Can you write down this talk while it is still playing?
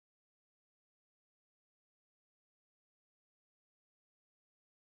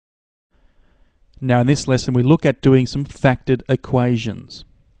Now in this lesson we look at doing some factored equations.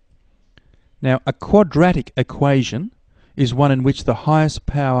 Now a quadratic equation is one in which the highest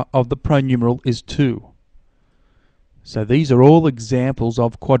power of the pronumeral is 2. So these are all examples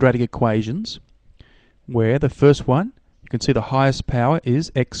of quadratic equations where the first one, you can see the highest power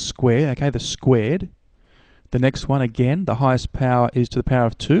is x squared, okay, the squared. The next one, again, the highest power is to the power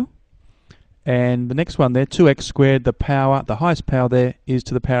of 2. And the next one there, 2x squared, the highest power there is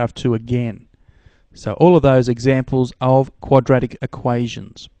to the power of 2 again. So all of those examples of quadratic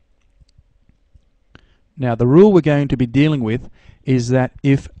equations. Now the rule we're going to be dealing with is that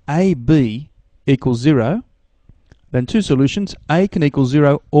if AB equals 0, then two solutions, A can equal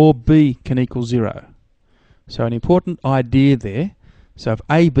 0 or B can equal 0. So an important idea there. So if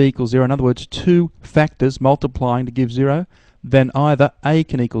AB equals 0, in other words, two factors multiplying to give 0, then either A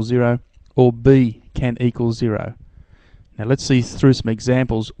can equal 0 or B can equal 0. Now let's see through some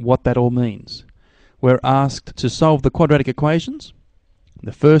examples what that all means. We're asked to solve the quadratic equations. In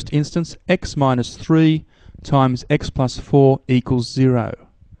the first instance, x minus 3 times x plus 4 equals 0.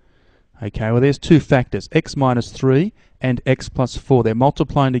 Okay, well there's two factors, x minus 3 and x plus 4. They're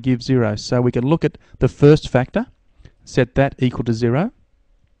multiplying to give 0. So we can look at the first factor, set that equal to 0.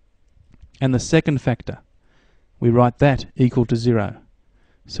 And the second factor, we write that equal to 0.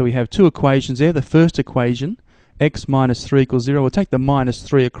 So we have two equations there. The first equation, x minus 3 equals 0. We'll take the minus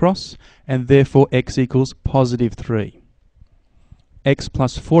 3 across, and therefore x equals positive 3. X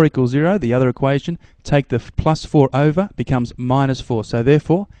plus 4 equals 0. The other equation, take the plus 4 over, becomes minus 4. So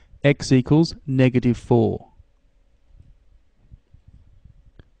therefore, x equals negative 4.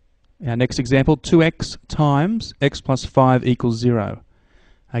 Our next example, 2x times x plus 5 equals 0.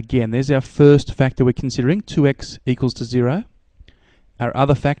 Again, there's our first factor we're considering, 2x equals to 0. Our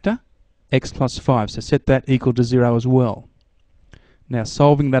other factor, x plus 5, so set that equal to 0 as well. Now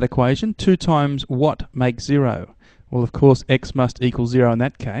solving that equation, 2 times what makes 0? Well, of course, x must equal 0 in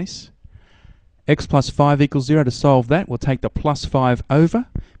that case. X plus 5 equals 0. To solve that, we'll take the plus 5 over,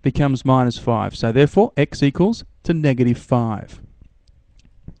 becomes minus 5. So therefore, x equals to negative 5.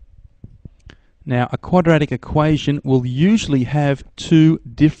 Now, a quadratic equation will usually have two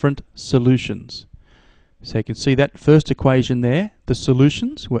different solutions. So you can see that first equation there, the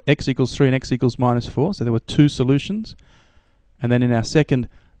solutions were x equals 3 and x equals minus 4. So there were two solutions. And then in our second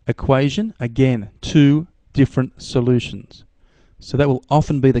equation, again, two different solutions. So that will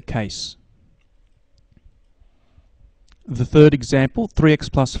often be the case. The third example,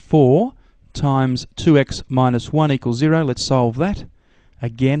 3x plus 4 times 2x minus 1 equals 0. Let's solve that.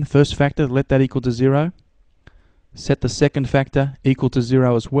 Again, first factor, let that equal to 0. Set the second factor equal to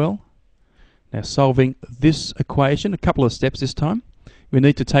 0 as well. Now solving this equation, a couple of steps this time. We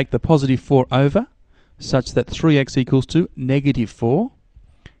need to take the positive 4 over, such that 3x equals to negative 4.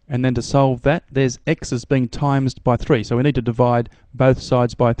 And then to solve that, there's x is being times by 3. So we need to divide both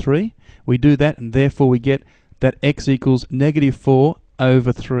sides by 3. We do that, and therefore we get that x equals negative 4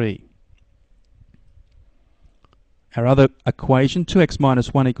 over 3. Our other equation, 2x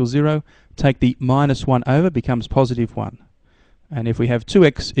minus 1 equals 0. Take the minus 1 over, becomes positive 1. And if we have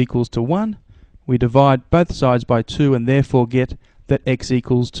 2x equals to 1, we divide both sides by 2 and therefore get that x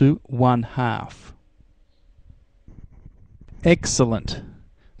equals to 1/2. Excellent.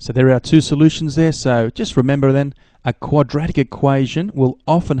 So there are two solutions there. So just remember then, a quadratic equation will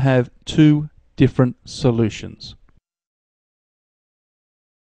often have two different solutions.